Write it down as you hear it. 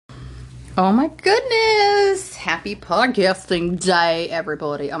Oh my goodness. Happy podcasting day,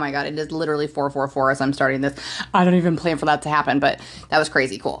 everybody. Oh my God, it is literally 4:44 as I'm starting this. I don't even plan for that to happen, but that was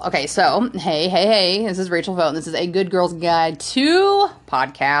crazy cool. Okay, so, hey. This is Rachel Vote, and this is a Good Girls Guide to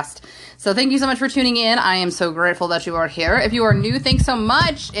podcast. So thank you so much for tuning in. I am so grateful that you are here. If you are new, thanks so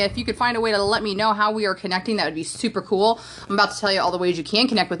much. If you could find a way to let me know how we are connecting, that would be super cool. I'm about to tell you all the ways you can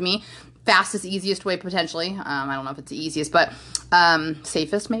connect with me. Fastest, easiest way potentially. I don't know if it's the easiest, but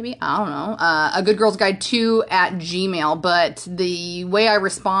safest maybe. I don't know. A Good Girls Guide 2 at Gmail. But the way I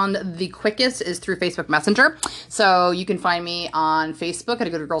respond the quickest is through Facebook Messenger. So you can find me on Facebook at A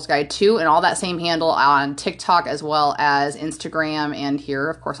Good Girls Guide 2 and all that same handle on TikTok as well as Instagram and here,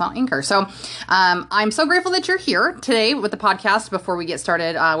 of course, on Anchor. So I'm so grateful that you're here today with the podcast. Before we get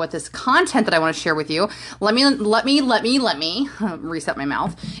started with this content that I want to share with you, let me reset my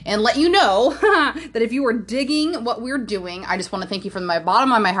mouth and let you know that if you are digging what we're doing, I just want to thank you from the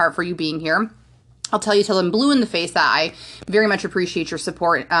bottom of my heart for you being here. I'll tell you till I'm blue in the face that I very much appreciate your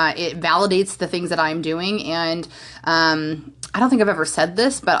support. It validates the things that I'm doing. And I don't think I've ever said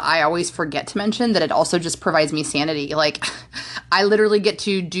this, but I always forget to mention that it also just provides me sanity. Like, I literally get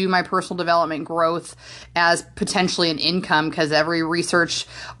to do my personal development growth as potentially an income because every research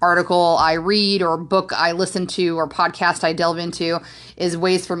article I read or book I listen to or podcast I delve into is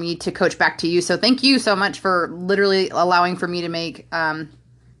ways for me to coach back to you. So thank you so much for literally allowing for me to make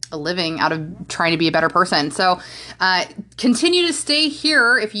a living out of trying to be a better person. So continue to stay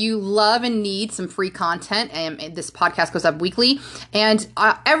here if you love and need some free content. And this podcast goes up weekly. And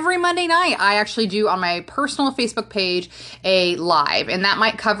every Monday night, I actually do on my personal Facebook page a live. And that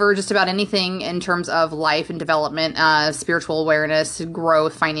might cover just about anything in terms of life and development, spiritual awareness,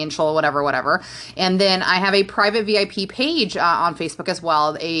 growth, financial, whatever. And then I have a private VIP page on Facebook as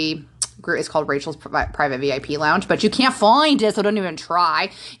well. It's called Rachel's Private VIP Lounge, but you can't find it, so don't even try.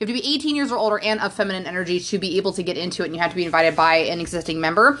 You have to be 18 years or older and of feminine energy to be able to get into it, and you have to be invited by an existing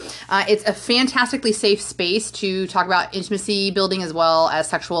member. It's a fantastically safe space to talk about intimacy building as well as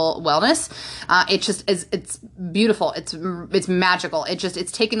sexual wellness. It's beautiful. It's magical.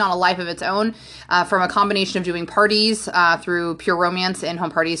 It's taken on a life of its own from a combination of doing parties through Pure Romance and home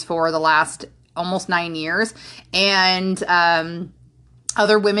parties for the last almost 9 years, and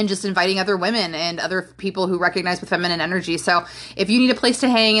other women just inviting other women and other people who recognize with feminine energy. So if you need a place to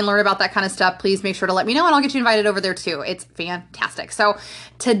hang and learn about that kind of stuff, please make sure to let me know and I'll get you invited over there too. It's fantastic. So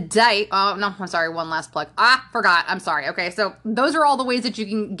today, one last plug. Forgot. I'm sorry. Okay. So those are all the ways that you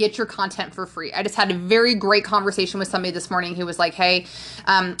can get your content for free. I just had a very great conversation with somebody this morning who was like, hey,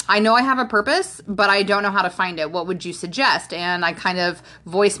 I know I have a purpose, but I don't know how to find it. What would you suggest? And I kind of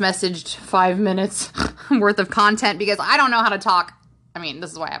voice messaged 5 minutes worth of content because I don't know how to talk. I mean,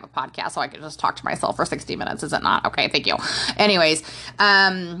 this is why I have a podcast, so I can just talk to myself for 60 minutes, is it not? Okay, thank you. Anyways,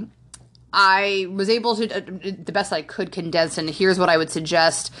 I was able to, the best I could, condense, and here's what I would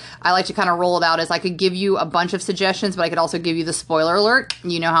suggest. I like to kind of roll it out as I could give you a bunch of suggestions, but I could also give you the spoiler alert.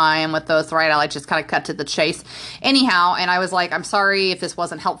 You know how I am with those, right? I like to just kind of cut to the chase. Anyhow, and I was like, I'm sorry if this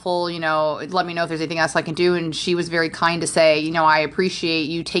wasn't helpful, let me know if there's anything else I can do. And she was very kind to say, I appreciate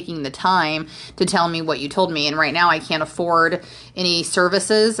you taking the time to tell me what you told me. And right now I can't afford any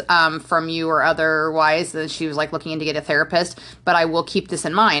services from you or otherwise. And she was like looking into get a therapist, but I will keep this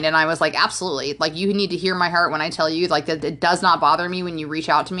in mind. And I was like, absolutely. Like, you need to hear my heart when I tell you, like, that it does not bother me when you reach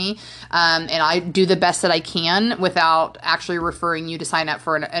out to me. And I do the best that I can without actually referring you to sign up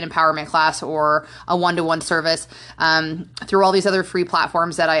for an empowerment class or a one-to-one service through all these other free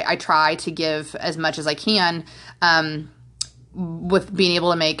platforms that I try to give as much as I can. With being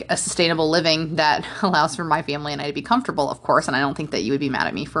able to make a sustainable living that allows for my family and I to be comfortable, of course. And I don't think that you would be mad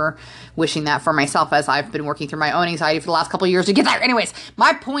at me for wishing that for myself, as I've been working through my own anxiety for the last couple of years to get there. Anyways,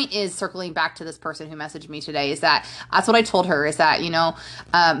 my point is, circling back to this person who messaged me today, is that that's what I told her, is that,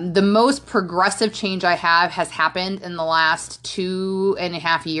 the most progressive change I have has happened in the last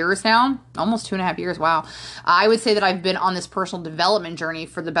 2.5 years now, almost 2.5 years. Wow. I would say that I've been on this personal development journey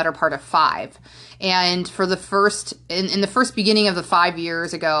for the better part of 5. And for the first, in the first beginning of the 5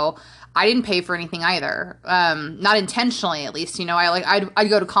 years ago, I didn't pay for anything either. Not intentionally, at least. I'd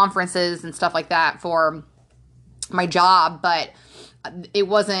go to conferences and stuff like that for my job, but it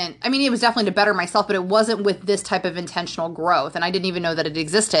wasn't, it was definitely to better myself, but it wasn't with this type of intentional growth. And I didn't even know that it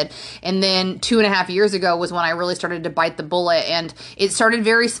existed. And then 2.5 years ago was when I really started to bite the bullet, and it started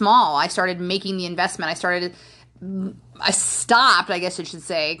very small. I started making the investment. I stopped, I guess I should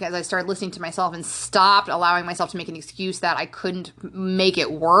say, because I started listening to myself and stopped allowing myself to make an excuse that I couldn't make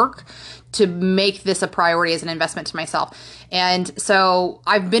it work to make this a priority as an investment to myself. And so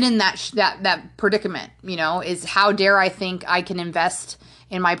I've been in that predicament, is how dare I think I can invest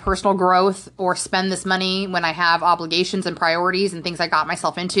in my personal growth or spend this money when I have obligations and priorities and things I got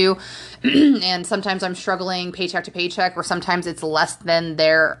myself into. And sometimes I'm struggling paycheck to paycheck, or sometimes it's less than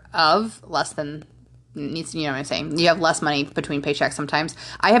less than needs, you know what I'm saying? You have less money between paychecks sometimes.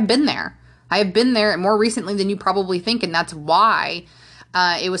 I have been there. I have been there more recently than you probably think, and that's why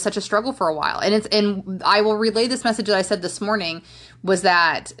it was such a struggle for a while. And I will relay this message that I said this morning, was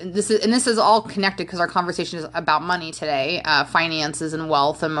that this is all connected because our conversation is about money today, finances and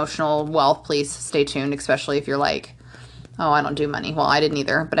wealth, emotional wealth. Please stay tuned, especially if you're like, oh, I don't do money. Well, I didn't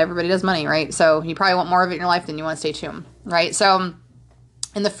either, but everybody does money, right? So you probably want more of it in your life than you want to stay tuned, right? So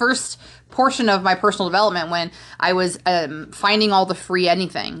in the first portion of my personal development, when I was finding all the free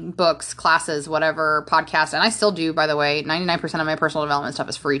anything, books, classes, whatever, podcasts, and I still do, by the way, 99% of my personal development stuff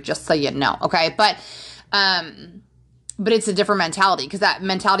is free, just so you know, okay? But it's a different mentality, because that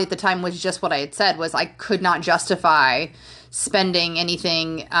mentality at the time was just what I had said, was I could not justify spending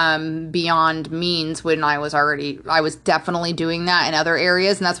anything beyond means when I was definitely doing that in other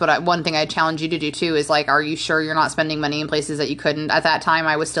areas. And that's one thing I challenge you to do too, is like, are you sure you're not spending money in places that you couldn't? At that time,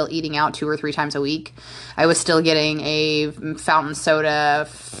 I was still eating out 2 or 3 times a week. I was still getting a fountain soda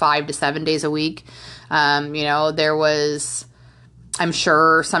 5 to 7 days a week. There was, I'm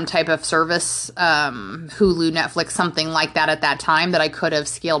sure, some type of service, Hulu, Netflix, something like that at that time that I could have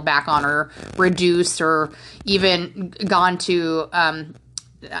scaled back on or reduced, or even gone to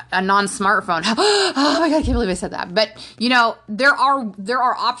a non-smartphone. Oh my God, I can't believe I said that. But, there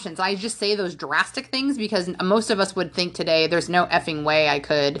are options. I just say those drastic things because most of us would think today, there's no effing way I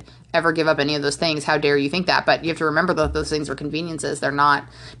could ever give up any of those things. How dare you think that? But you have to remember that those things are conveniences. They're not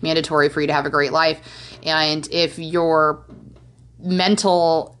mandatory for you to have a great life. And if your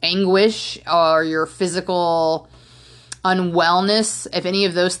mental anguish or your physical unwellness, if any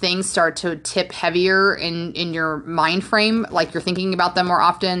of those things start to tip heavier in your mind frame, like you're thinking about them more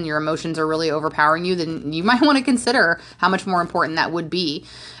often, your emotions are really overpowering you, then you might want to consider how much more important that would be.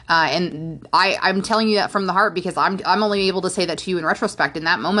 And I'm telling you that from the heart, because I'm only able to say that to you in retrospect. In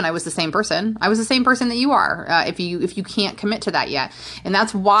that moment, I was the same person. I was the same person that you are, if you can't commit to that yet. And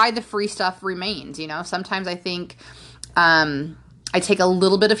that's why the free stuff remains. Sometimes I think I take a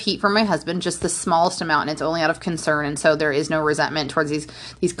little bit of heat from my husband, just the smallest amount, and it's only out of concern. And so there is no resentment towards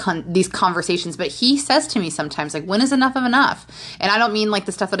these conversations. But he says to me sometimes, like, when is enough of enough? And I don't mean like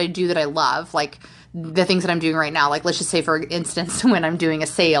the stuff that I do that I love, like the things that I'm doing right now. Like, let's just say, for instance, when I'm doing a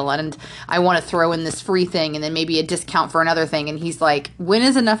sale and I want to throw in this free thing and then maybe a discount for another thing. And he's like, when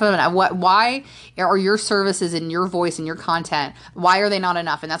is enough of enough? Why are your services and your voice and your content, why are they not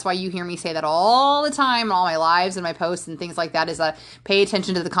enough? And that's why you hear me say that all the time in all my lives and my posts and things like that, is that pay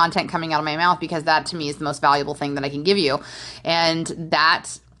attention to the content coming out of my mouth, because that to me is the most valuable thing that I can give you. And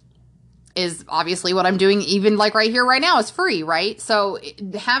that is obviously what I'm doing, even like right here, right now, is free, right? So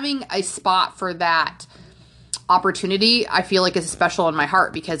having a spot for that opportunity, I feel like, is special in my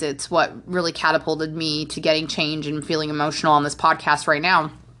heart, because it's what really catapulted me to getting change and feeling emotional on this podcast right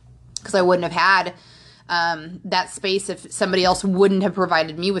now, because I wouldn't have had that space if somebody else wouldn't have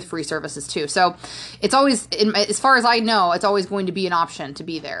provided me with free services too. So it's always, as far as I know, it's always going to be an option to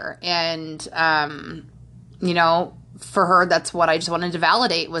be there. And, for her, that's what I just wanted to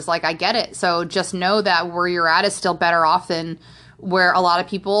validate, was like, I get it. So just know that where you're at is still better off than where a lot of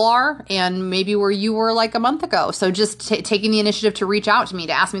people are, and maybe where you were like a month ago. So just taking the initiative to reach out to me,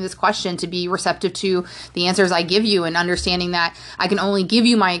 to ask me this question, to be receptive to the answers I give you, and understanding that I can only give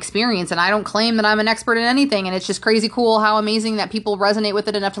you my experience, and I don't claim that I'm an expert in anything. And it's just crazy cool how amazing that people resonate with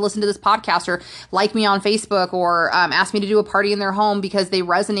it enough to listen to this podcast, or like me on Facebook, or ask me to do a party in their home because they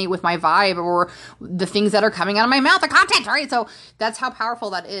resonate with my vibe or the things that are coming out of my mouth, the content, right? So that's how powerful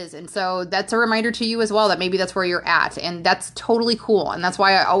that is. And so that's a reminder to you as well, that maybe that's where you're at, and that's totally cool. And that's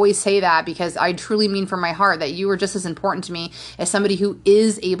why I always say that, because I truly mean from my heart that you are just as important to me as somebody who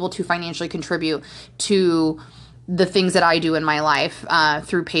is able to financially contribute to the things that I do in my life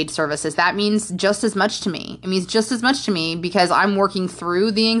through paid services. That means just as much to me. It means just as much to me, because I'm working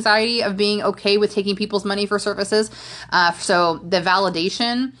through the anxiety of being okay with taking people's money for services. So the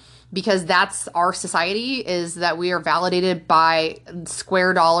validation, because that's our society, is that we are validated by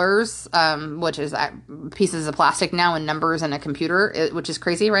square dollars, which is pieces of plastic now, and numbers in a computer, which is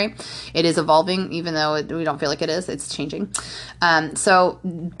crazy, right? It is evolving, even though we don't feel like it is. It's changing. So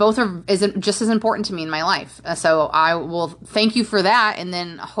both are just as important to me in my life. So I will thank you for that, and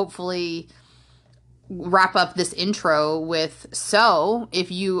then hopefully wrap up this intro with, so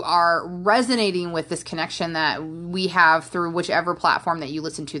if you are resonating with this connection that we have through whichever platform that you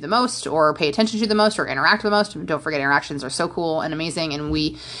listen to the most or pay attention to the most or interact the most, don't forget interactions are so cool and amazing, and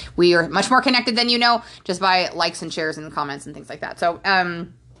we are much more connected than you know, just by likes and shares and comments and things like that. So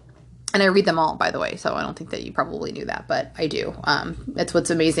and I read them all, by the way, so I don't think that you probably knew that, but I do. It's what's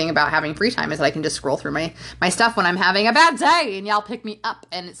amazing about having free time is that I can just scroll through my stuff when I'm having a bad day, and y'all pick me up.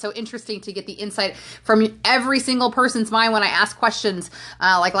 And it's so interesting to get the insight from every single person's mind when I ask questions.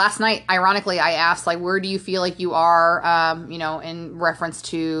 Like last night, ironically, I asked, like, where do you feel like you are, in reference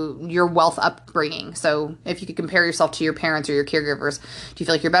to your wealth upbringing? So if you could compare yourself to your parents or your caregivers, do you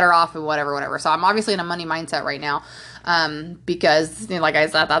feel like you're better off and whatever? So I'm obviously in a money mindset right now. Because, like I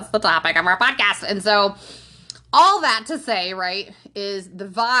said, that's the topic of our podcast. And so all that to say, right, is the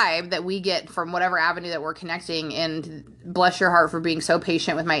vibe that we get from whatever avenue that we're connecting. And bless your heart for being so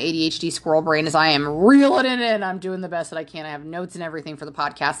patient with my ADHD squirrel brain as I am reeling it in. I'm doing the best that I can. I have notes and everything for the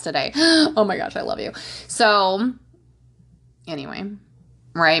podcast today. Oh my gosh, I love you. So anyway,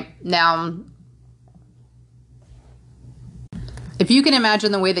 right now, if you can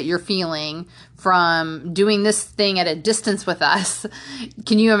imagine the way that you're feeling from doing this thing at a distance with us,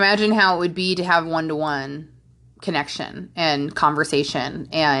 can you imagine how it would be to have one-to-one connection and conversation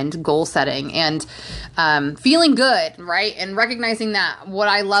and goal setting and feeling good, right? And recognizing that what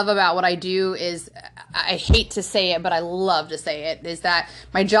I love about what I do is, I hate to say it, but I love to say it, is that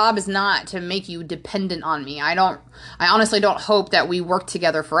my job is not to make you dependent on me. I honestly don't hope that we work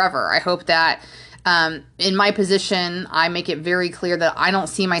together forever. I hope that in my position, I make it very clear that I don't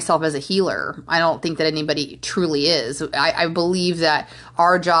see myself as a healer. I don't think that anybody truly is. I believe that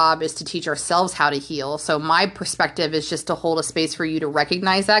our job is to teach ourselves how to heal. So my perspective is just to hold a space for you to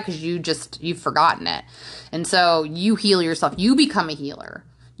recognize that, because you've forgotten it. And so you heal yourself. You become a healer.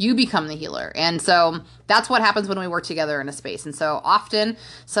 You become the healer. And so that's what happens when we work together in a space. And so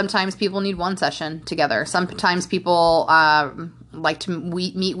sometimes people need one session together. Sometimes people like to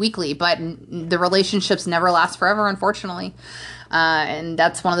meet weekly, but the relationships never last forever, unfortunately. And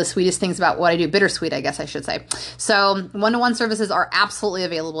that's one of the sweetest things about what I do. Bittersweet, I guess I should say. So one-to-one services are absolutely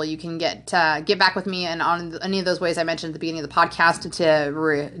available. You can get back with me and on any of those ways I mentioned at the beginning of the podcast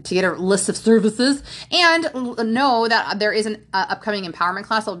to get a list of services, and know that there is an upcoming empowerment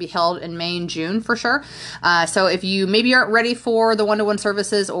class that will be held in May and June for sure. So if you maybe aren't ready for the one-to-one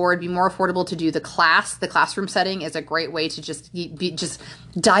services, or it'd be more affordable to do the classroom setting is a great way to just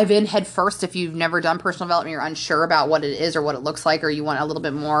dive in head first. If you've never done personal development, you're unsure about what it is or what it looks like, or you want a little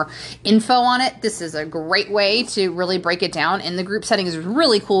bit more info on it, this is a great way to really break it down. And the group setting is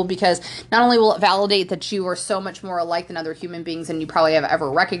really cool because not only will it validate that you are so much more alike than other human beings than you probably have ever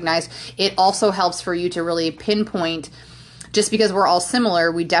recognized, it also helps for you to really pinpoint, just because we're all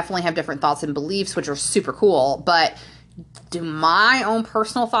similar, we definitely have different thoughts and beliefs, which are super cool, but do my own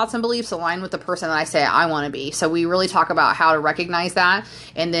personal thoughts and beliefs align with the person that I say I want to be? So we really talk about how to recognize that,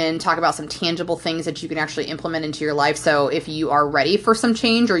 and then talk about some tangible things that you can actually implement into your life. So if you are ready for some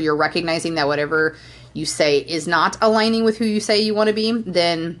change, or you're recognizing that whatever you say is not aligning with who you say you want to be,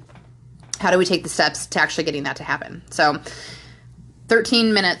 then how do we take the steps to actually getting that to happen? So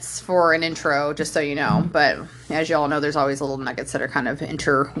 13 minutes for an intro, just so you know. But as you all know, there's always little nuggets that are kind of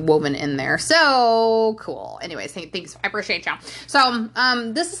interwoven in there. So cool. Anyways, thanks. I appreciate y'all. So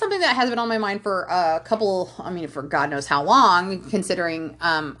this is something that has been on my mind for for God knows how long, considering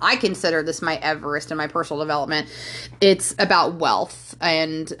I consider this my Everest in my personal development. It's about wealth.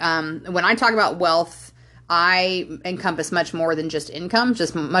 And when I talk about wealth, I encompass much more than just income,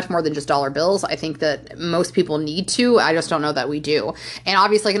 just much more than just dollar bills. I think that most people need to. I just don't know that we do. And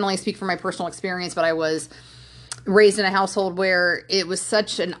obviously I can only speak from my personal experience, but I was raised in a household where it was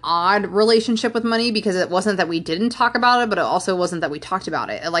such an odd relationship with money, because it wasn't that we didn't talk about it, but it also wasn't that we talked about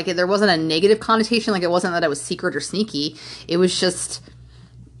it. Like, there wasn't a negative connotation. Like, it wasn't that it was secret or sneaky. It was just,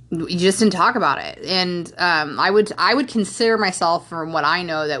 you just didn't talk about it. And I would consider myself, from what I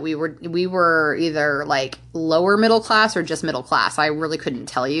know, that we were either like lower middle class or just middle class. I really couldn't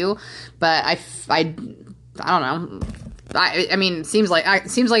tell you, but I don't know. I mean, it seems like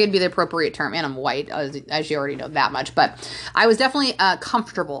it'd be the appropriate term, and I'm white, as you already know that much. But I was definitely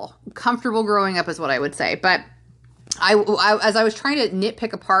comfortable growing up, is what I would say. But as I was trying to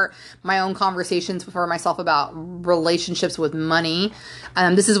nitpick apart my own conversations for myself about relationships with money,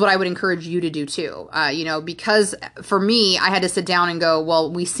 this is what I would encourage you to do too. Because for me, I had to sit down and go,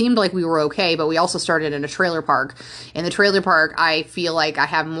 well, we seemed like we were okay, but we also started in a trailer park. In the trailer park, I feel like I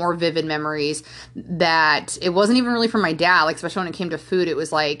have more vivid memories that it wasn't even really from my dad. Like, especially when it came to food, it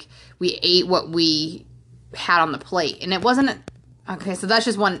was like we ate what we had on the plate, and it wasn't Okay, so that's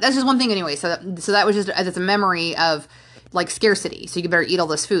just one thing anyway. So that was just, it's a memory of like scarcity. So you better eat all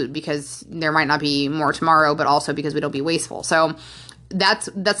this food because there might not be more tomorrow, but also because we don't be wasteful. So that's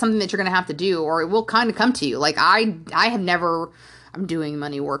something that you're going to have to do, or it will kind of come to you. Like I have never, I'm doing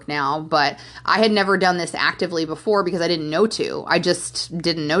money work now, but I had never done this actively before because I didn't know to. I just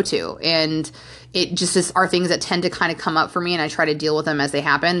didn't know to. And it just are things that tend to kind of come up for me, and I try to deal with them as they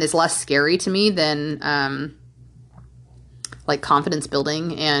happen. It's less scary to me than like confidence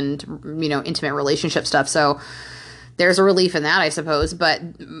building and, you know, intimate relationship stuff. So there's a relief in that, I suppose. But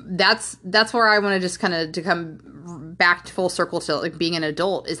that's where I want to just kind of to come back to full circle to like being an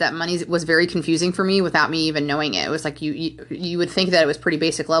adult, is that money was very confusing for me without me even knowing it. It was like you would think that it was pretty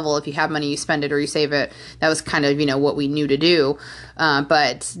basic level. If you have money, you spend it or you save it. That was kind of, you know, what we knew to do.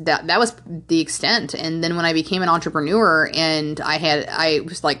 But that was the extent. And then when I became an entrepreneur and I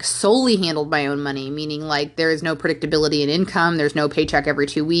was like solely handled my own money, meaning like there is no predictability in income. There's no paycheck every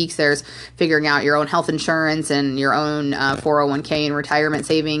 2 weeks. There's figuring out your own health insurance and your own 401k and retirement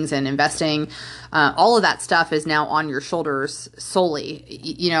savings and investing. All of that stuff is now on your shoulders solely,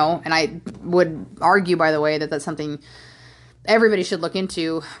 you know, and I would argue, by the way, that that's something everybody should look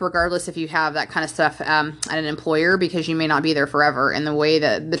into, regardless if you have that kind of stuff at an employer, because you may not be there forever. And the way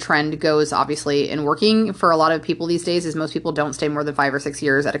that the trend goes, obviously, in working for a lot of people these days is most people don't stay more than 5 or 6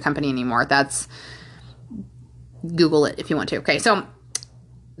 years at a company anymore. Google it if you want to. Okay, so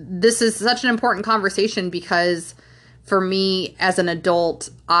this is such an important conversation because for me as an adult,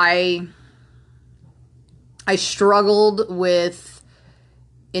 I struggled with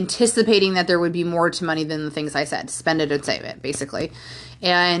anticipating that there would be more to money than the things I said. Spend it and save it, basically.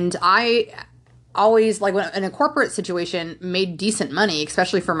 And I always, like, when in a corporate situation, made decent money,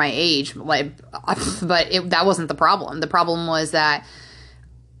 especially for my age. Like, but that wasn't the problem. The problem was that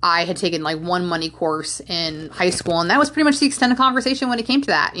I had taken like one money course in high school, and that was pretty much the extent of conversation when it came to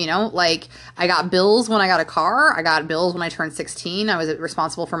that, you know? Like, I got bills when I got a car. I got bills when I turned 16. I was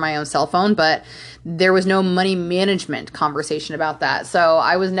responsible for my own cell phone, but there was no money management conversation about that. So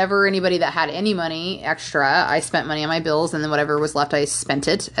I was never anybody that had any money extra. I spent money on my bills, and then whatever was left, I spent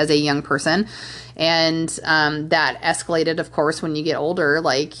it as a young person. And that escalated, of course, when you get older.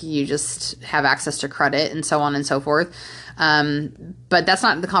 Like, you just have access to credit and so on and so forth. But that's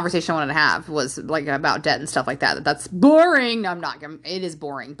not the conversation I wanted to have, was like about debt and stuff like that. That's boring. No, I'm not. It is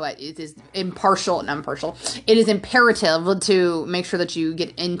boring, but it is impartial. It is imperative to make sure that you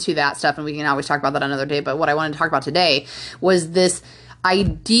get into that stuff, and we can always talk about that another day. But what I wanted to talk about today was this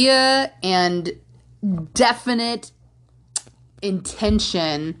idea and definite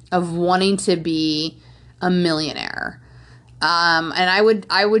intention of wanting to be a millionaire. And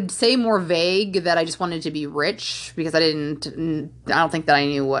I would say more vague that I just wanted to be rich, because I don't think that I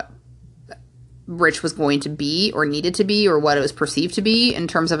knew what rich was going to be or needed to be or what it was perceived to be in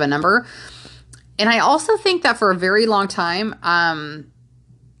terms of a number. And I also think that for a very long time, I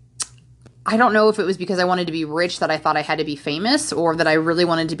don't know if it was because I wanted to be rich that I thought I had to be famous, or that I really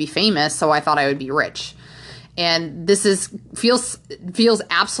wanted to be famous, so I thought I would be rich. And this feels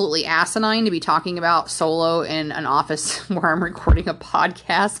absolutely asinine to be talking about solo in an office where I'm recording a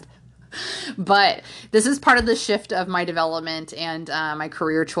podcast. But this is part of the shift of my development and my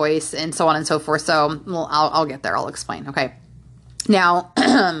career choice and so on and so forth. So I'll get there. I'll explain. Okay. Now,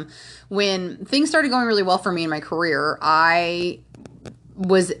 when things started going really well for me in my career, I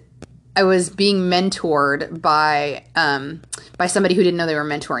was being mentored by somebody who didn't know they were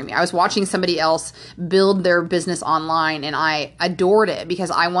mentoring me. I was watching somebody else build their business online, and I adored it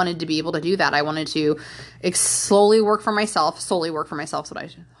because I wanted to be able to do that. I wanted to solely work for myself. Is what I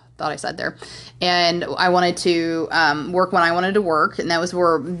thought I said there. And I wanted to work when I wanted to work, and that was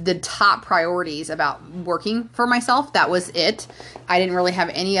where the top priorities about working for myself. That was it. I didn't really have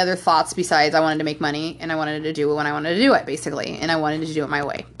any other thoughts besides I wanted to make money, and I wanted to do it when I wanted to do it, basically, and I wanted to do it my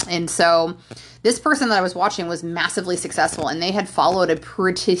way. And so this person that I was watching was massively successful, and they had followed a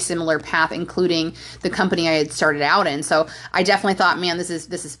pretty similar path, including the company I had started out in. So I definitely thought, man, this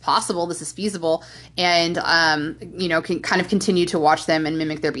is possible, this is feasible, and can kind of continue to watch them and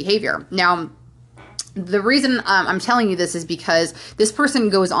mimic their behavior. Now, the reason I'm telling you this is because this person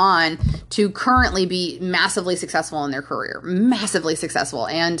goes on to currently be massively successful in their career, massively successful.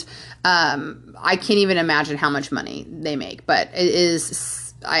 And I can't even imagine how much money they make, but it is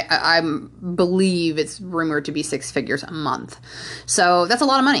I believe it's rumored to be 6 figures a month. So that's a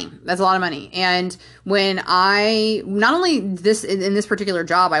lot of money. That's a lot of money. And when I, not only this, in this particular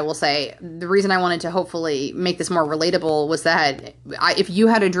job, I will say, the reason I wanted to hopefully make this more relatable was that if you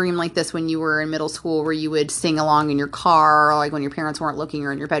had a dream like this when you were in middle school, where you would sing along in your car, or like when your parents weren't looking,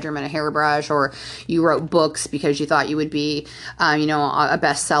 or in your bedroom in a hairbrush, or you wrote books because you thought you would be, a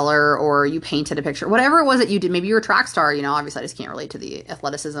bestseller, or you painted a picture, whatever it was that you did, maybe you were a track star, obviously I just can't relate to the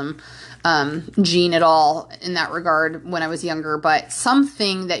athleticism gene at all in that regard when I was younger, but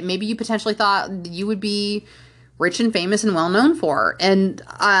something that maybe you potentially thought you would be rich and famous and well known for. And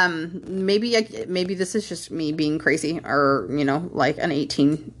maybe this is just me being crazy, or like an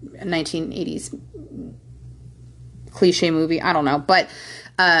 1980s cliche movie, I don't know, but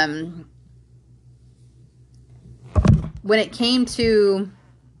when it came to,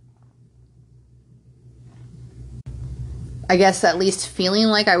 I guess, at least feeling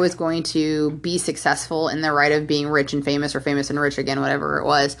like I was going to be successful in the right of being rich and famous, or famous and rich again, whatever it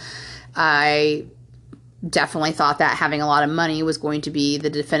was, I definitely thought that having a lot of money was going to be the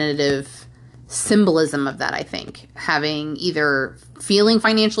definitive symbolism of that. I think having either feeling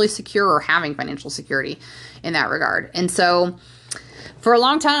financially secure or having financial security in that regard. And so for a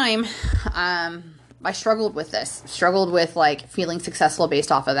long time, I struggled with like feeling successful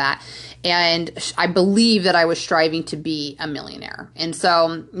based off of that. And I believe that I was striving to be a millionaire. And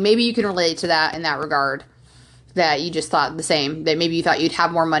so maybe you can relate to that in that regard, that you just thought the same, that maybe you thought you'd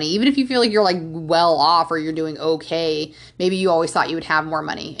have more money, even if you feel like you're like well off or you're doing okay, maybe you always thought you would have more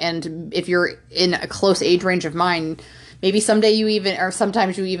money. And if you're in a close age range of mine, maybe someday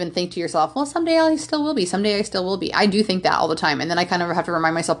sometimes you even think to yourself, well, someday I still will be. Someday I still will be. I do think that all the time. And then I kind of have to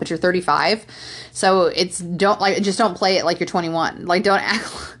remind myself, but you're 35. So just don't play it like you're 21. Like, don't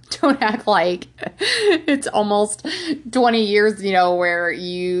act like it's almost 20 years, where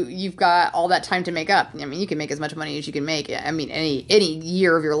you've got all that time to make up. I mean, you can make as much money as you can make. I mean, any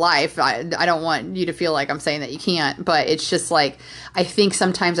year of your life. I don't want you to feel like I'm saying that you can't, but it's just like, I think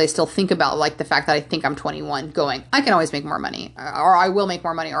sometimes I still think about like the fact that I think I'm 21 going, I can always make more money, or I will make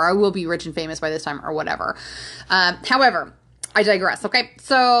more money, or I will be rich and famous by this time, or whatever. However, I digress. Okay.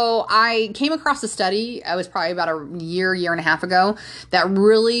 So I came across a study, it was probably about a year and a half ago, that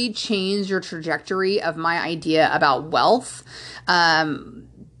really changed your trajectory of my idea about wealth.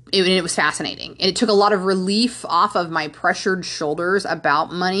 It was fascinating. And it took a lot of relief off of my pressured shoulders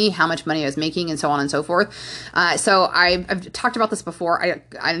about money, how much money I was making, and so on and so forth. So I've talked about this before.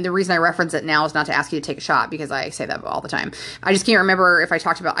 The reason I reference it now is not to ask you to take a shot, because I say that all the time. I just can't remember if I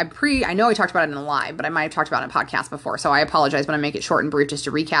talked about, I know I talked about it in a live, but I might have talked about it in a podcast before. So I apologize, but I make it short and brief just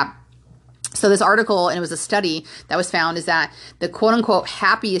to recap. So this article, and it was a study that was found, is that the quote unquote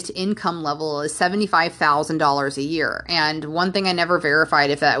happiest income level is $75,000 a year. And one thing I never verified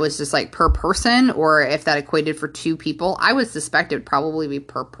if that was just like per person or if that equated for two people. I would suspect it would probably be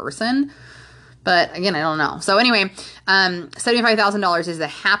per person, but again, I don't know. So anyway, $75,000 is the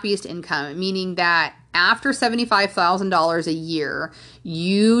happiest income, meaning that after $75,000 a year,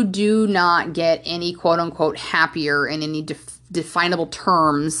 you do not get any quote unquote happier in any definable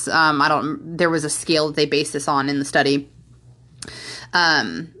terms. There was a scale that they based this on in the study.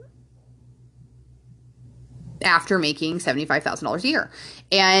 After making $75,000 a year.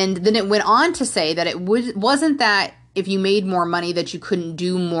 And then it went on to say that it wasn't that if you made more money that you couldn't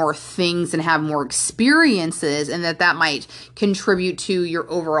do more things and have more experiences, and that might contribute to your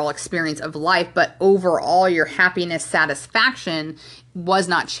overall experience of life, but overall your happiness, satisfaction was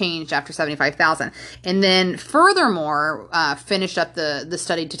not changed after 75,000. And then furthermore, finished up the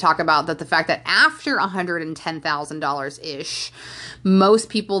study to talk about that the fact that after $110,000 ish, most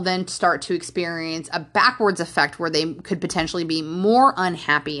people then start to experience a backwards effect where they could potentially be more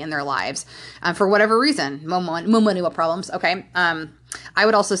unhappy in their lives for whatever reason. More money, what problems? Okay. I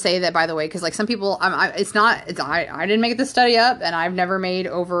would also say that, by the way, because like some people, I didn't make this study up, and I've never made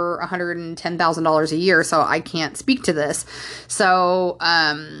over $110,000 a year, so I can't speak to this. So,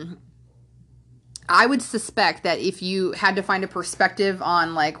 I would suspect that if you had to find a perspective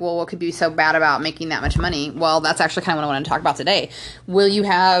on like, well, what could be so bad about making that much money? Well, that's actually kind of what I want to talk about today. Will you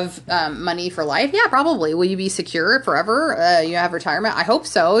have money for life? Yeah, probably. Will you be secure forever? You have retirement? I hope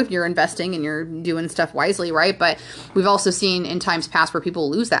so, if you're investing and you're doing stuff wisely, right? But we've also seen in times past where people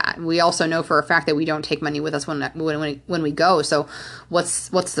lose that. We also know for a fact that we don't take money with us when we go. So what's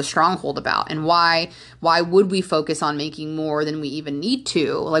the stronghold about? And why would we focus on making more than we even need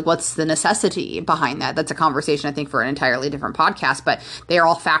to? Like, what's the necessity behind that? That's a conversation, I think, for an entirely different podcast, but they are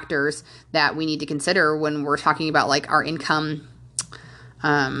all factors that we need to consider when we're talking about like our income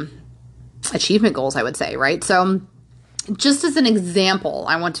achievement goals, I would say, right? So just as an example,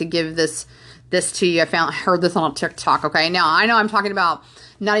 I want to give this to you. Heard this on TikTok. Okay, now I know I'm talking about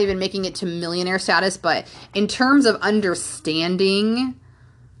not even making it to millionaire status, but in terms of understanding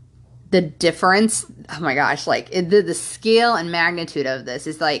the difference, oh my gosh, like the scale and magnitude of this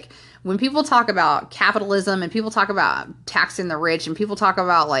is like when people talk about capitalism and people talk about taxing the rich and people talk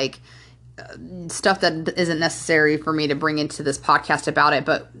about like stuff that isn't necessary for me to bring into this podcast about it,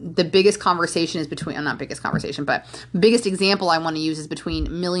 but the biggest conversation is between, not biggest conversation, but biggest example I want to use is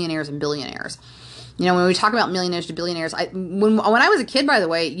between millionaires and billionaires. You know, when we talk about millionaires to billionaires, when I was a kid, by the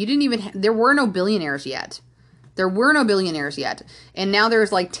way, there were no billionaires yet. There were no billionaires yet. And now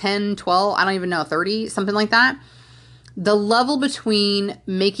there's like 10, 12, I don't even know, 30, something like that. The level between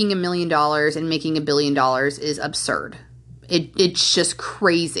making $1 million and making $1 billion is absurd. It's just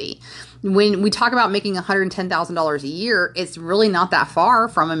crazy. When we talk about making $110,000 a year, it's really not that far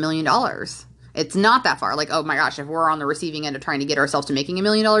from $1 million. It's not that far. Like, oh my gosh, if we're on the receiving end of trying to get ourselves to making $1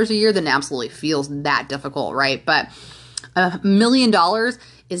 million a year, then it absolutely feels that difficult, right? But $1 million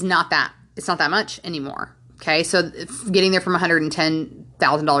is not that. It's not that much anymore. Okay, so getting there from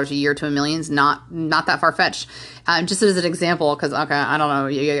 $110,000 a year to $1 million is not that far-fetched. Just as an example, because, okay, I don't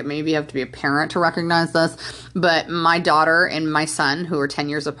know, maybe you have to be a parent to recognize this, but my daughter and my son, who are 10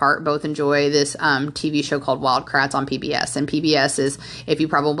 years apart, both enjoy this TV show called Wild Kratts on PBS. And PBS is, if you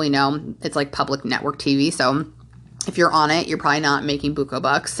probably know, it's like public network TV, so if you're on it, you're probably not making buco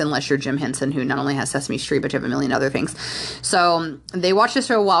bucks unless you're Jim Henson, who not only has Sesame Street, but you have a million other things. So they watch the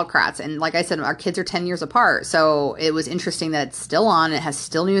show Wild Kratts, and like I said, our kids are 10 years apart. So it was interesting that it's still on. It has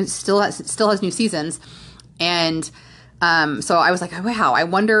still has new seasons, and so I was like, oh, wow, I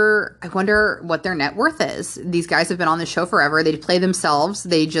wonder what their net worth is. These guys have been on the show forever. They play themselves.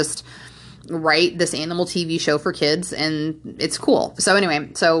 They just write this animal TV show for kids, and it's cool. So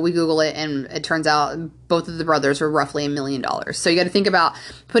anyway, so we Google it, and it turns out both of the brothers are roughly $1 million. So you got to think about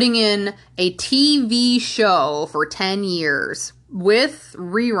putting in a TV show for 10 years with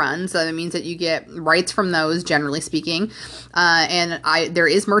reruns. So that means that you get rights from those, generally speaking. And there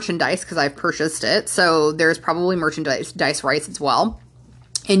is merchandise because I've purchased it. So there's probably merchandise rights as well.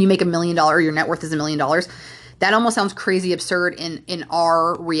 And you make $1 million, your net worth is $1 million. That almost sounds crazy absurd in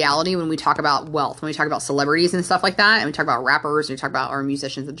our reality when we talk about wealth, when we talk about celebrities and stuff like that, and we talk about rappers, and we talk about our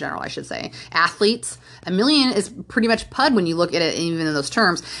musicians in general, I should say. Athletes. $1 million is pretty much PUD when you look at it even in those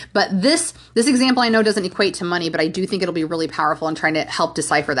terms. But this example I know doesn't equate to money, but I do think it'll be really powerful in trying to help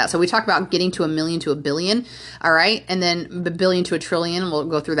decipher that. So we talk about getting to $1 million to $1 billion, all right? And then $1 billion to $1 trillion, we'll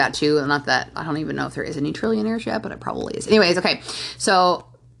go through that too. Not that, I don't even know if there is any trillionaires yet, but it probably is. Anyways, okay. So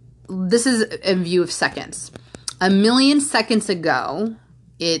this is a view of seconds. 1 million seconds ago,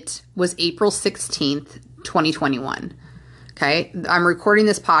 it was April 16th, 2021. Okay. I'm recording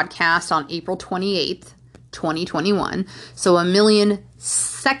this podcast on April 28th, 2021. So 1 million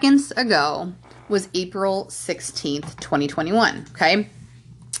seconds ago was April 16th, 2021. Okay.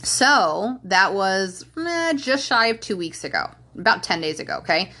 So that was just shy of 2 weeks ago, about 10 days ago.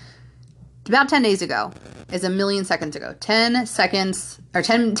 Okay. About 10 days ago is 1 million seconds ago. 10 seconds or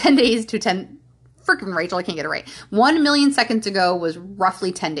 10 days to 10. Freaking Rachel, I can't get it right. 1 million seconds ago was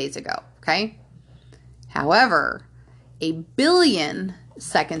roughly 10 days ago, okay? However, 1 billion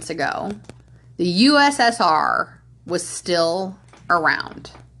seconds ago, the USSR was still around,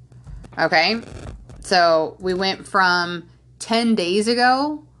 okay? So we went from 10 days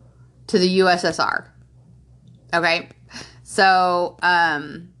ago to the USSR, okay? So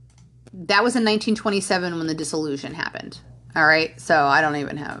that was in 1927 when the dissolution happened, all right? So I don't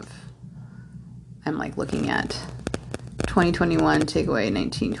even have... I'm like looking at 2021, take away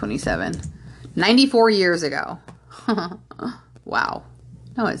 1927. 94 years ago. Wow.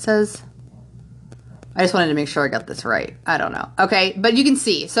 No, it says... I just wanted to make sure I got this right. I don't know. Okay, but you can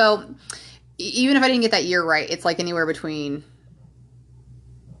see. So even if I didn't get that year right, it's like anywhere between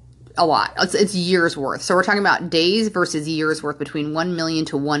a lot. It's years worth. So we're talking about days versus years worth between 1 million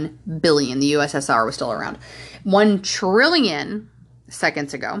to 1 billion. The USSR was still around. 1 trillion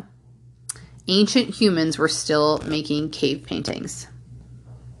seconds ago, ancient humans were still making cave paintings.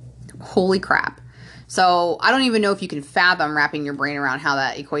 Holy crap. So I don't even know if you can fathom wrapping your brain around how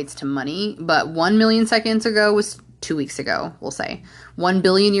that equates to money, but 1 million seconds ago was 2 weeks ago, we'll say. 1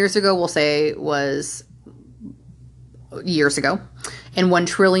 billion years ago, we'll say, was years ago. And 1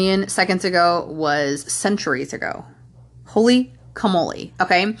 trillion seconds ago was centuries ago. Holy guacamole.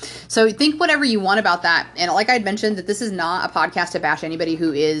 Okay. So think whatever you want about that. And like I'd mentioned, that this is not a podcast to bash anybody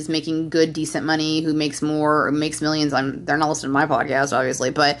who is making good, decent money, who makes more, or makes millions. They're not listening to my podcast,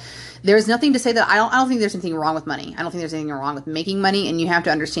 obviously, but there's nothing to say that I don't think there's anything wrong with money. I don't think there's anything wrong with making money. And you have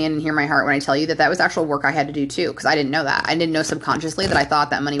to understand and hear my heart when I tell you that that was actual work I had to do too, because I didn't know that. I didn't know subconsciously that I thought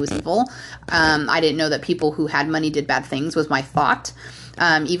that money was evil. I didn't know that people who had money did bad things was my thought.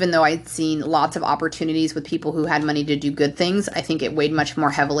 Even though I'd seen lots of opportunities with people who had money to do good things, I think it weighed much more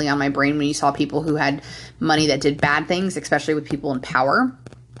heavily on my brain when you saw people who had money that did bad things, especially with people in power.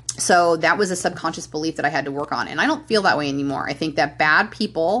 So that was a subconscious belief that I had to work on. And I don't feel that way anymore. I think that bad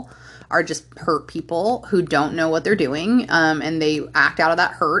people are just hurt people who don't know what they're doing, and they act out of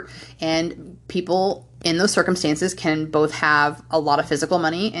that hurt. And people in those circumstances can both have a lot of physical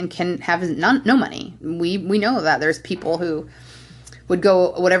money and can have no money. We know that there's people who would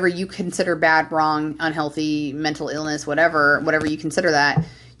go whatever you consider bad, wrong, unhealthy, mental illness, whatever you consider that,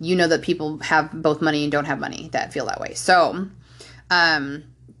 you know that people have both money and don't have money that feel that way. So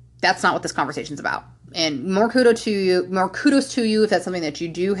that's not what this conversation's about. And more kudos to you if that's something that you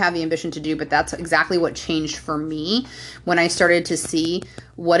do have the ambition to do, but that's exactly what changed for me when I started to see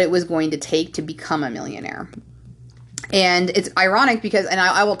what it was going to take to become a millionaire. And it's ironic because, and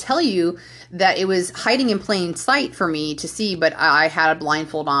I will tell you that it was hiding in plain sight for me to see, but I had a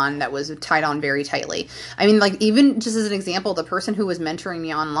blindfold on that was tied on very tightly. I mean, like, even just as an example, the person who was mentoring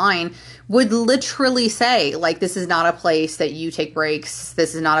me online would literally say, like, this is not a place that you take breaks.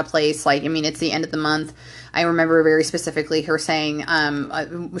 This is not a place, like, I mean, it's the end of the month. I remember very specifically her saying,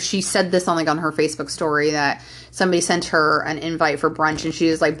 she said this on her Facebook story, that somebody sent her an invite for brunch, and she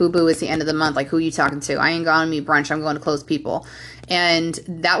was like, boo-boo, it's the end of the month. Like, who are you talking to? I ain't going to meet brunch. I'm going to close people. And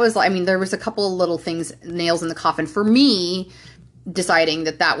that was, I mean, there was a couple of little things, nails in the coffin for me, deciding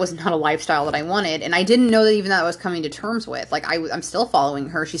that that was not a lifestyle that I wanted. And I didn't know that even that I was coming to terms with. Like, I'm still following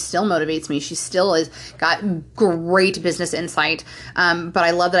her. She still motivates me. She still has got great business insight. But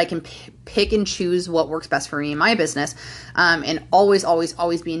I love that I can pick and choose what works best for me in my business. And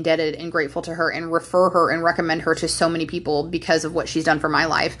always be indebted and grateful to her, and refer her and recommend her to so many people because of what she's done for my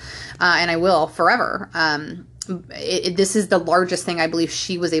life. And I will forever. This is the largest thing I believe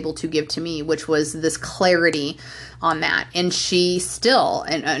she was able to give to me, which was this clarity on that. And she still,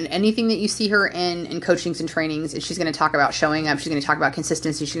 and anything that you see her in coachings and trainings, she's going to talk about showing up. She's going to talk about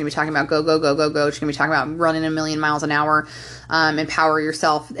consistency. She's going to be talking about go. She's going to be talking about running 1,000,000 miles an hour, empower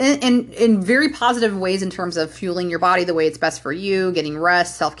yourself in very positive ways in terms of fueling your body the way it's best for you, getting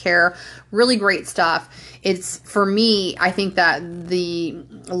rest, self-care, really great stuff. It's, for me, I think that the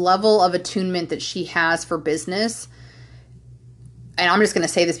level of attunement that she has for business, and I'm just going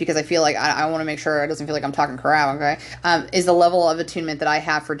to say this because I feel like I want to make sure it doesn't feel like I'm talking crap, okay, is the level of attunement that I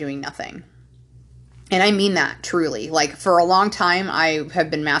have for doing nothing. And I mean that truly. Like, for a long time, I have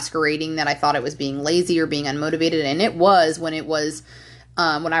been masquerading that I thought it was being lazy or being unmotivated, and it was when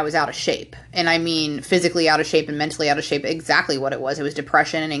I was out of shape. And I mean physically out of shape and mentally out of shape. Exactly what it was. It was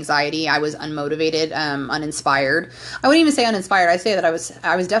depression and anxiety. I was unmotivated, uninspired. I wouldn't even say uninspired. I'd say that I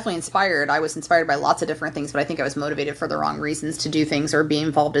was definitely inspired. I was inspired by lots of different things, but I think I was motivated for the wrong reasons to do things or be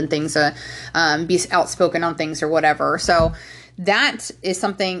involved in things, be outspoken on things or whatever. So that is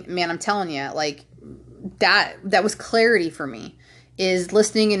something, man, I'm telling you, like, that was clarity for me, is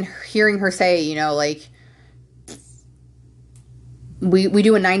listening and hearing her say, you know, like, we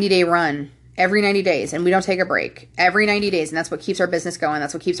do a 90-day run every 90 days, and we don't take a break every 90 days. And that's what keeps our business going.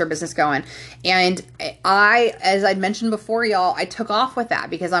 That's what keeps our business going. And as I'd mentioned before, y'all, I took off with that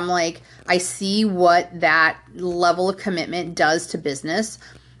because I'm like, I see what that level of commitment does to business.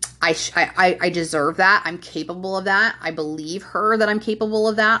 I deserve that. I'm capable of that. I believe her that I'm capable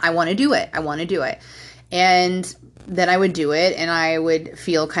of that. I want to do it. And then I would do it, and I would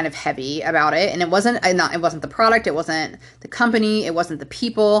feel kind of heavy about it. And it wasn't the product, it wasn't the company, it wasn't the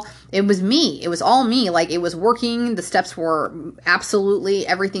people, it was me. It was all me. Like, it was working. The steps were absolutely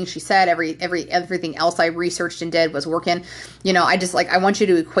everything she said. Everything else I researched and did was working. You know, I want you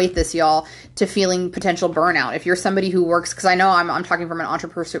to equate this, y'all, to feeling potential burnout. If you're somebody who works, because I know I'm talking from an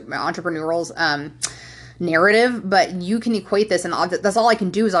entrepreneurial's narrative, but you can equate this, and that's all I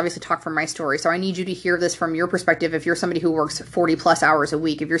can do is obviously talk from my story. So I need you to hear this from your perspective. If you're somebody who works 40 plus hours a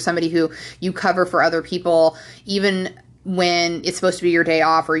week, if you're somebody who you cover for other people, even when it's supposed to be your day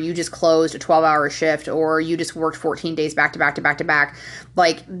off, or you just closed a 12-hour shift, or you just worked 14 days back to back,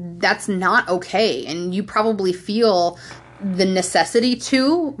 like, that's not okay. And you probably feel the necessity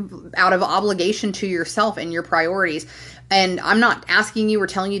to, out of obligation to yourself and your priorities. And I'm not asking you or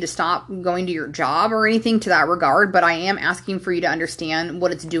telling you to stop going to your job or anything to that regard, but I am asking for you to understand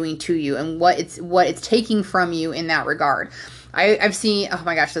what it's doing to you and what it's taking from you in that regard. I've seen, oh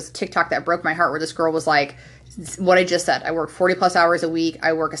my gosh, this TikTok that broke my heart where this girl was like, what I just said. I work 40 plus hours a week.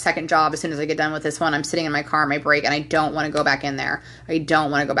 I work a second job. As soon as I get done with this one, I'm sitting in my car on my break, and I don't want to go back in there. I don't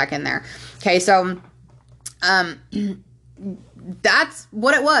want to go back in there. Okay, so that's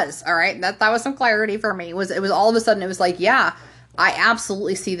what it was. All right, that was some clarity for me. It was all of a sudden, it was like, yeah, I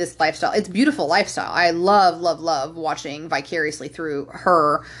absolutely see this lifestyle. It's a beautiful lifestyle. I love watching vicariously through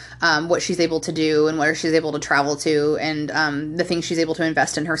her, what she's able to do and where she's able to travel to, and the things she's able to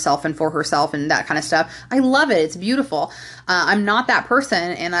invest in herself and for herself and that kind of stuff. I love it. It's beautiful. I'm not that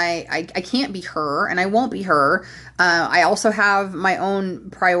person, and I can't be her, and I won't be her. I also have my own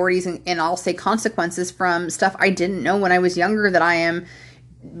priorities and I'll say consequences from stuff I didn't know when I was younger that I am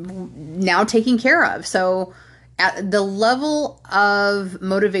now taking care of. So at the level of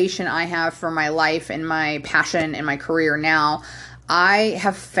motivation I have for my life and my passion and my career now, I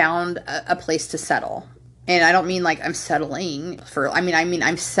have found a place to settle. And I don't mean like I'm settling for, I mean,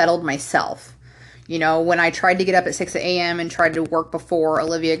 I've settled myself. You know, when I tried to get up at 6 a.m. and tried to work before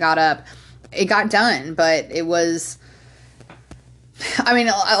Olivia got up, it got done, but it was, I mean,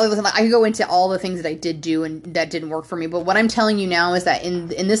 I could go into all the things that I did do and that didn't work for me. But what I'm telling you now is that in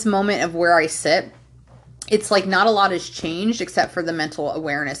this moment of where I sit, it's like not a lot has changed except for the mental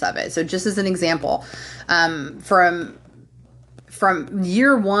awareness of it. So just as an example, from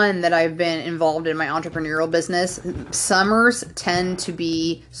year one that I've been involved in my entrepreneurial business, summers tend to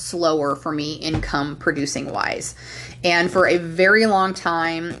be slower for me income producing wise. And for a very long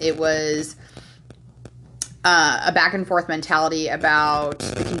time, it was a back and forth mentality about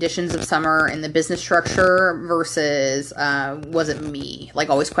the conditions of summer and the business structure versus was it me?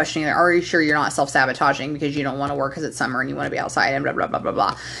 Like always questioning, are you sure you're not self-sabotaging because you don't want to work because it's summer and you want to be outside and blah, blah, blah, blah,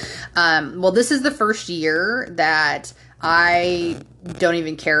 blah. Well, this is the first year that I don't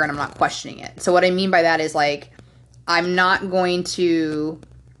even care and I'm not questioning it. So what I mean by that is like, I'm not going to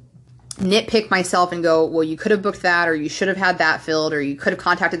nitpick myself and go, well, you could have booked that, or you should have had that filled, or you could have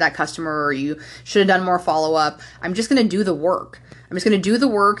contacted that customer, or you should have done more follow-up. I'm just going to do the work. I'm just going to do the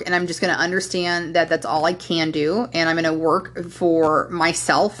work, and I'm just going to understand that that's all I can do, and I'm going to work for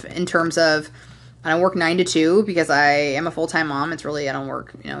myself in terms of, I don't work 9 to 2 because I am a full-time mom. It's really, I don't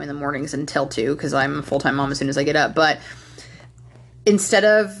work, in the mornings until 2 because I'm a full-time mom as soon as I get up. But instead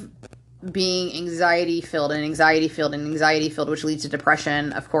of being anxiety filled, which leads to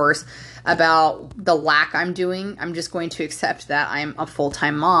depression, of course, about the lack I'm doing, I'm just going to accept that I'm a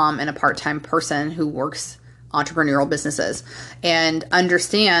full-time mom and a part-time person who works entrepreneurial businesses, and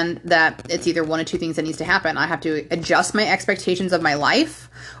understand that it's either one of two things that needs to happen. I have to adjust my expectations of my life,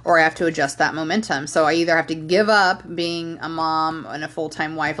 or I have to adjust that momentum. So I either have to give up being a mom and a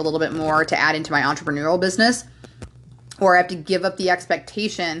full-time wife a little bit more to add into my entrepreneurial business, or I have to give up the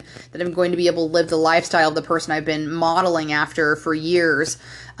expectation that I'm going to be able to live the lifestyle of the person I've been modeling after for years,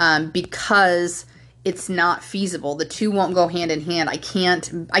 because it's not feasible. The two won't go hand in hand. I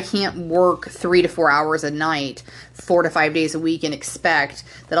can't work 3 to 4 hours a night, 4 to 5 days a week, and expect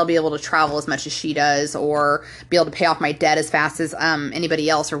that I'll be able to travel as much as she does, or be able to pay off my debt as fast as anybody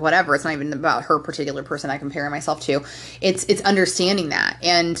else, or whatever. It's not even about her particular person I compare myself to. It's understanding that,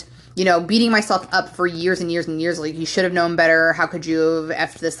 and beating myself up for years and years and years, like, you should have known better. How could you have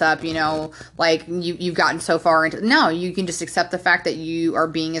effed this up? Like, you've gotten so far into, no, you can just accept the fact that you are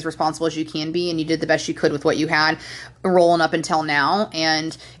being as responsible as you can be, and you did the best you could with what you had rolling up until now.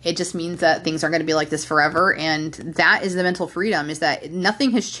 And it just means that things aren't going to be like this forever. And that is the mental freedom, is that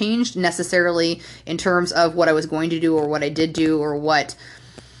nothing has changed necessarily in terms of what I was going to do or what I did do or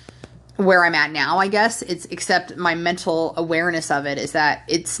where I'm at now, I guess. It's except my mental awareness of it is that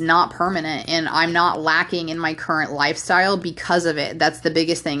it's not permanent, and I'm not lacking in my current lifestyle because of it. That's the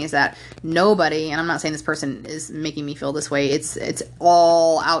biggest thing, is that nobody, and I'm not saying this person is making me feel this way, it's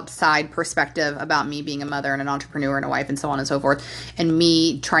all outside perspective about me being a mother and an entrepreneur and a wife and so on and so forth, and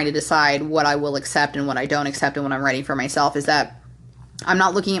me trying to decide what I will accept and what I don't accept and what I'm ready for myself, is that I'm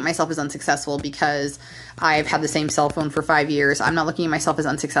not looking at myself as unsuccessful because I've had the same cell phone for 5 years. I'm not looking at myself as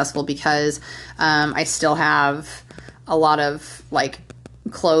unsuccessful because I still have a lot of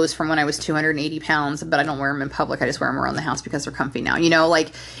clothes from when I was 280 pounds, but I don't wear them in public. I just wear them around the house because they're comfy now.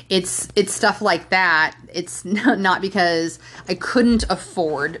 It's stuff like that. It's not because I couldn't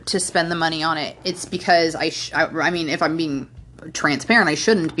afford to spend the money on it. It's because I mean, if I'm being transparent, I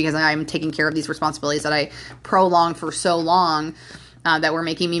shouldn't, because I'm taking care of these responsibilities that I prolonged for so long, that were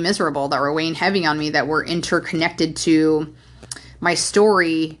making me miserable, that were weighing heavy on me, that were interconnected to my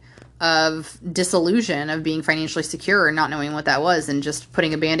story of disillusion, of being financially secure and not knowing what that was, and just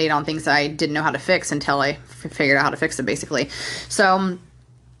putting a Band-Aid on things that I didn't know how to fix until I figured out how to fix it, basically. So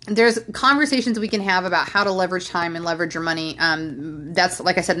there's conversations we can have about how to leverage time and leverage your money. That's,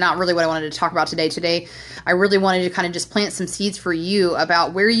 like I said, not really what I wanted to talk about today. Today, I really wanted to kind of just plant some seeds for you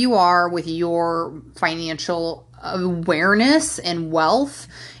about where you are with your financial awareness and wealth,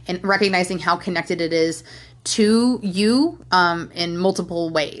 and recognizing how connected it is to you in multiple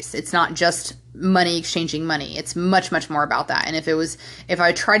ways. It's not just money exchanging money. It's much, much more about that. And if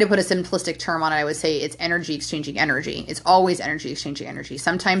I try to put a simplistic term on it, I would say it's energy exchanging energy. It's always energy exchanging energy.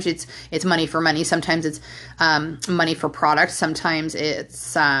 Sometimes it's money for money. Sometimes it's money for product. Sometimes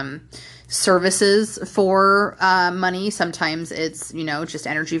it's services for money. Sometimes it's, just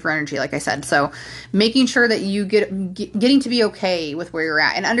energy for energy, like I said. So making sure that you getting to be okay with where you're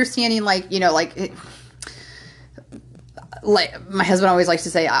at and understanding, like my husband always likes to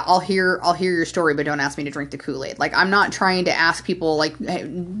say, I'll hear your story, but don't ask me to drink the Kool-Aid. Like, I'm not trying to ask people, like, hey,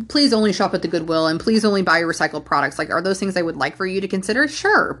 please only shop at the Goodwill and please only buy recycled products. Like, are those things I would like for you to consider?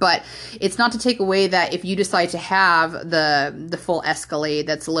 Sure. But it's not to take away that if you decide to have the full Escalade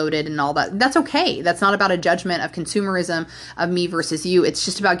that's loaded and all that, that's okay. That's not about a judgment of consumerism of me versus you. It's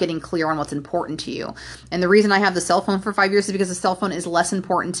just about getting clear on what's important to you. And the reason I have the cell phone for 5 years is because the cell phone is less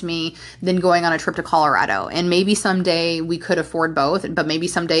important to me than going on a trip to Colorado. And maybe someday we could afford both, but maybe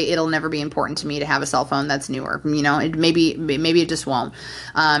someday it'll never be important to me to have a cell phone that's newer. Maybe it just won't.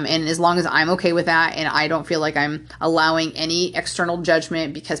 And as long as I'm okay with that, and I don't feel like I'm allowing any external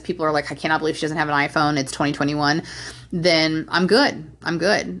judgment because people are like, I cannot believe she doesn't have an iPhone, it's 2021, then I'm good.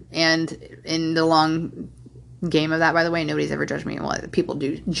 And in the long game of that, by the way, nobody's ever judged me. Well, people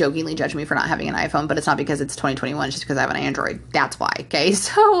do jokingly judge me for not having an iPhone, but it's not because it's 2021, it's just because I have an Android. That's why. Okay.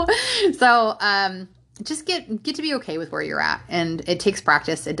 So just get to be okay with where you're at. And it takes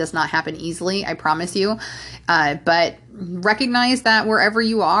practice. It does not happen easily, I promise you. But recognize that wherever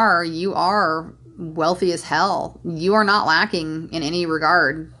you are wealthy as hell. You are not lacking in any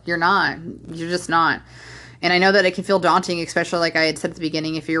regard. You're not. You're just not. And I know that it can feel daunting, especially like I had said at the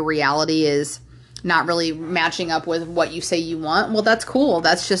beginning, if your reality is not really matching up with what you say you want. Well, that's cool.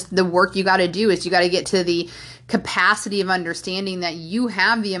 That's just the work you got to do. Is you got to get to the capacity of understanding that you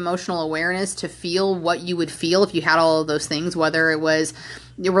have the emotional awareness to feel what you would feel if you had all of those things, whether it was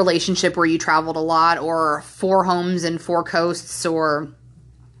a relationship where you traveled a lot, or 4 homes and 4 coasts, or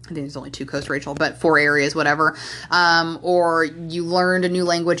I think there's only 2 coasts, Rachel, but 4 areas, whatever. Or you learned a new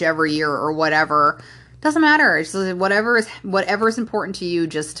language every year or whatever. Doesn't matter. It's whatever is important to you,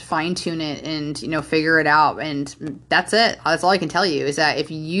 just fine tune it and, figure it out. And that's it. That's all I can tell you, is that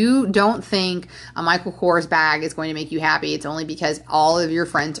if you don't think a Michael Kors bag is going to make you happy, it's only because all of your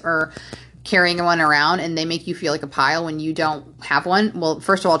friends are carrying one around and they make you feel like a pile when you don't have one. Well,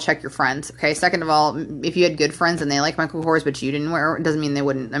 first of all, check your friends. Okay. Second of all, if you had good friends and they like Michael Kors, but you didn't wear it, doesn't mean they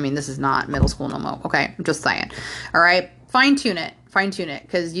wouldn't. I mean, this is not middle school no more. Okay. I'm just saying. All right. Fine tune it,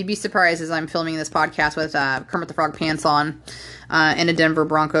 because you'd be surprised as I'm filming this podcast with Kermit the Frog pants on and a Denver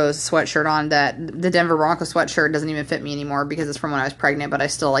Broncos sweatshirt on, that the Denver Broncos sweatshirt doesn't even fit me anymore because it's from when I was pregnant, but I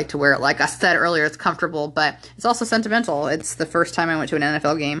still like to wear it. Like I said earlier, it's comfortable, but it's also sentimental. It's the first time I went to an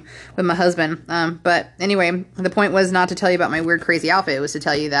NFL game with my husband. But anyway, the point was not to tell you about my weird, crazy outfit. It was to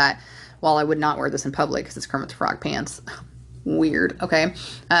tell you that while I would not wear this in public because it's Kermit the Frog pants. Weird. Okay.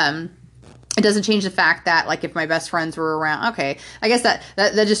 It doesn't change the fact that, like, if my best friends were around, okay, I guess that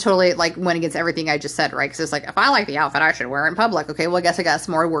just totally, like, went against everything I just said, right? Because it's like, if I like the outfit, I should wear it in public. Okay, well, I guess I got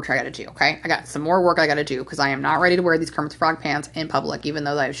some more work I got to do, okay? I got some more work I got to do, because I am not ready to wear these Kermit the Frog pants in public, even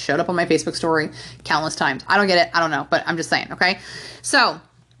though I've showed up on my Facebook story countless times. I don't get it. I don't know, but I'm just saying, okay? So,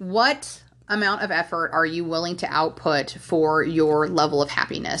 what amount of effort are you willing to output for your level of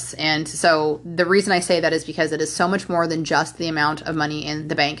happiness? And so the reason I say that is because it is so much more than just the amount of money in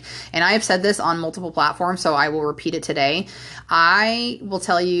the bank. And I have said this on multiple platforms, so I will repeat it today. I will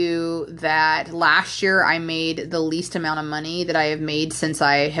tell you that last year I made the least amount of money that I have made since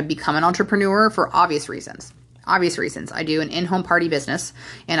I have become an entrepreneur, for obvious reasons. I do an in-home party business,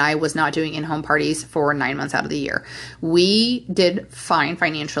 and I was not doing in-home parties for 9 months out of the year. We did fine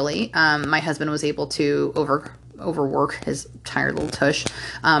financially. My husband was able to overwork his tired little tush.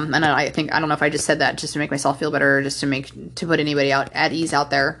 And I don't know if I just said that just to make myself feel better, or just to put anybody out at ease out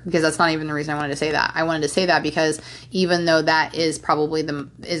there, because that's not even the reason I wanted to say that. I wanted to say that because even though that is probably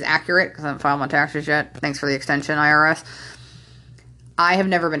is accurate, because I haven't filed my taxes yet, thanks for the extension, IRS, I have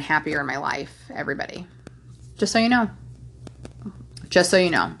never been happier in my life, everybody. Just so you know.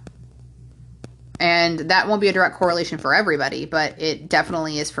 And that won't be a direct correlation for everybody, but it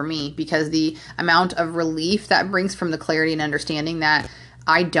definitely is for me, because the amount of relief that brings from the clarity and understanding that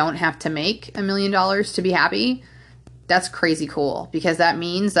I don't have to make $1 million to be happy, that's crazy cool, because that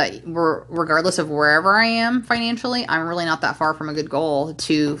means that regardless of wherever I am financially, I'm really not that far from a good goal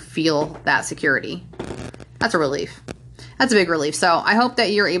to feel that security. That's a relief. That's a big relief. So I hope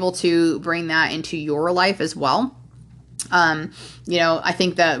that you're able to bring that into your life as well. I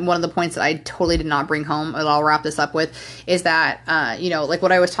think that one of the points that I totally did not bring home, and I'll wrap this up with, is that, like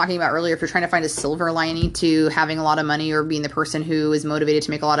what I was talking about earlier, if you're trying to find a silver lining to having a lot of money or being the person who is motivated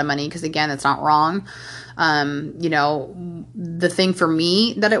to make a lot of money, because again, that's not wrong. The thing for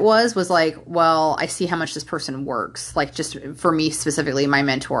me that it was like, well, I see how much this person works. Like, just for me specifically, my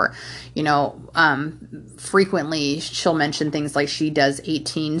mentor, frequently she'll mention things like she does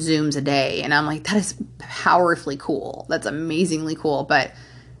 18 Zooms a day. And I'm like, that is powerfully cool. That's amazingly cool. But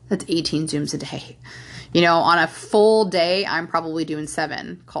that's 18 Zooms a day. On a full day, I'm probably doing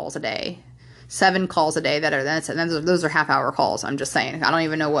 7 calls a day. 7 calls a day those are half-hour calls. I'm just saying. I don't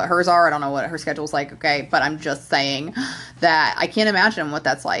even know what hers are. I don't know what her schedule's like. Okay. But I'm just saying that I can't imagine what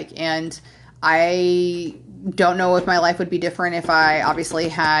that's like. And I don't know if my life would be different if I obviously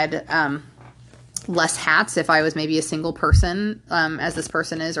had, less hats, if I was maybe a single person, as this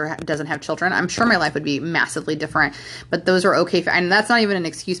person is, or doesn't have children. I'm sure my life would be massively different, but those are okay. And that's not even an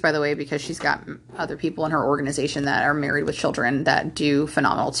excuse, by the way, because she's got other people in her organization that are married with children that do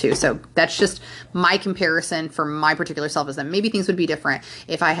phenomenal too. So that's just my comparison for my particular self, is that maybe things would be different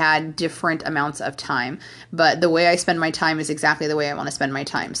if I had different amounts of time. But the way I spend my time is exactly the way I want to spend my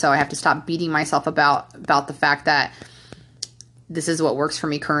time. So I have to stop beating myself about the fact that this is what works for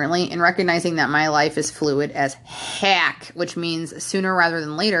me currently, and recognizing that my life is fluid as heck, which means sooner rather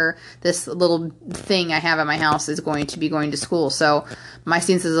than later, this little thing I have at my house is going to be going to school. So my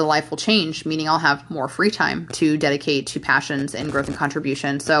stances of life will change, meaning I'll have more free time to dedicate to passions and growth and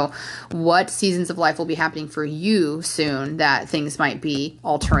contribution. So what seasons of life will be happening for you soon that things might be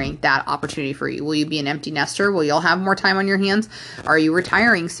altering that opportunity for you? Will you be an empty nester? Will you all have more time on your hands? Are you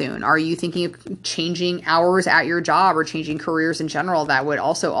retiring soon? Are you thinking of changing hours at your job or changing careers in general? That would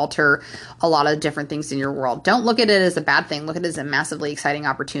also alter a lot of different things in your world. Don't look at it as a bad thing. Look at it as a massively exciting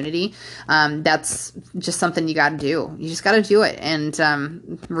opportunity. That's just something you got to do. You just got to do it, and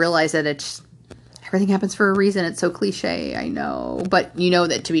realize that everything happens for a reason. It's so cliche, I know, but you know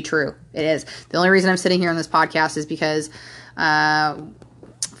that to be true. It is. The only reason I'm sitting here on this podcast is because,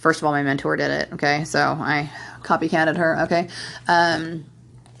 first of all, my mentor did it. Okay. So I copycatted her. Okay.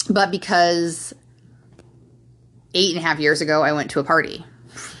 But because 8.5 years ago, I went to a party.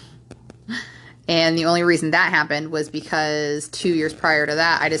 And the only reason that happened was because 2 years prior to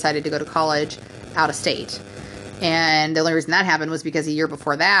that, I decided to go to college out of state. And the only reason that happened was because a year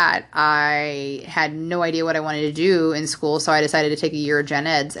before that, I had no idea what I wanted to do in school, so I decided to take a year of gen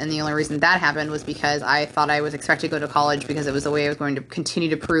eds. And the only reason that happened was because I thought I was expected to go to college because it was the way I was going to continue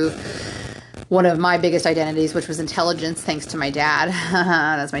to prove one of my biggest identities, which was intelligence, thanks to my dad.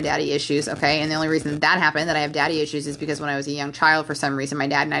 That's my daddy issues, okay? And the only reason that happened, that I have daddy issues, is because when I was a young child, for some reason, my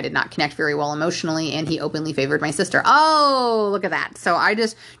dad and I did not connect very well emotionally, and he openly favored my sister. Oh, look at that. So I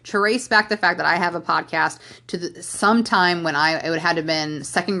just trace back the fact that I have a podcast to some time when it would have to have been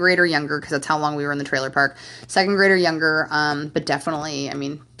second grade or younger, because that's how long we were in the trailer park. Second grade or younger, but definitely,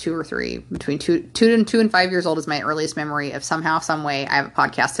 2 or 3, between 2 and 5 years old is my earliest memory of somehow, some way, I have a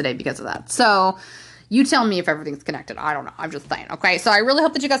podcast today because of that. So you tell me if everything's connected. I don't know. I'm just saying. Okay. So I really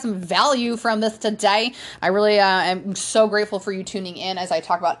hope that you got some value from this today. I really am so grateful for you tuning in as I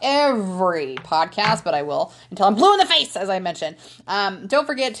talk about every podcast, but I will until I'm blue in the face, as I mentioned. Don't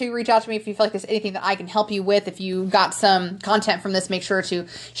forget to reach out to me if you feel like there's anything that I can help you with. If you got some content from this, make sure to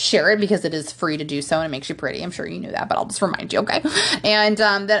share it, because it is free to do so and it makes you pretty. I'm sure you knew that, but I'll just remind you. Okay. And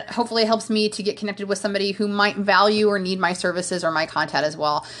that hopefully helps me to get connected with somebody who might value or need my services or my content as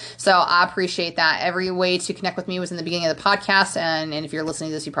well. So I appreciate that. Every way to connect with me was in the beginning of the podcast, and if you're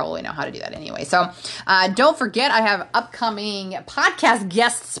listening to this, you probably know how to do that anyway. So don't forget, I have upcoming podcast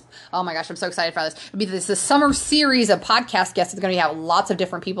guests. Oh my gosh, I'm so excited for this. It'll be this summer series of podcast guests. It's going to have lots of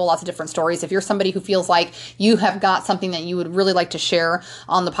different people, lots of different stories. If you're somebody who feels like you have got something that you would really like to share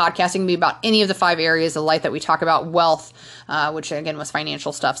on the podcast, it can be about any of the 5 areas of life that we talk about. Wealth, which again was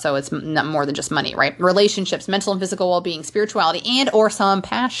financial stuff, so it's not more than just money, right? Relationships, mental and physical well-being, spirituality, and or some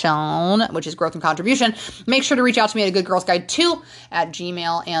passion, which is growth and contribution. Make sure to reach out to me at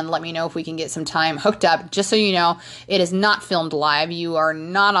goodgirlsguide2@gmail and let me know if we can get some time hooked up. Just so you know, it is not filmed live. You are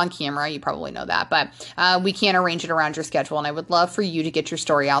not on camera. You probably know that, but we can't arrange it around your schedule, and I would love for you to get your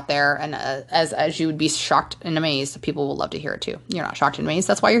story out there, and as you would be shocked and amazed, people will love to hear it too. You're not shocked and amazed.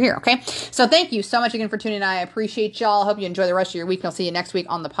 That's why you're here, okay? So thank you so much again for tuning in. I appreciate y'all. Hope you enjoy the rest of your week, and I'll see you next week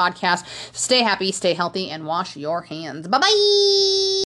on the podcast. Stay happy, stay healthy, and wash your hands. Bye-bye!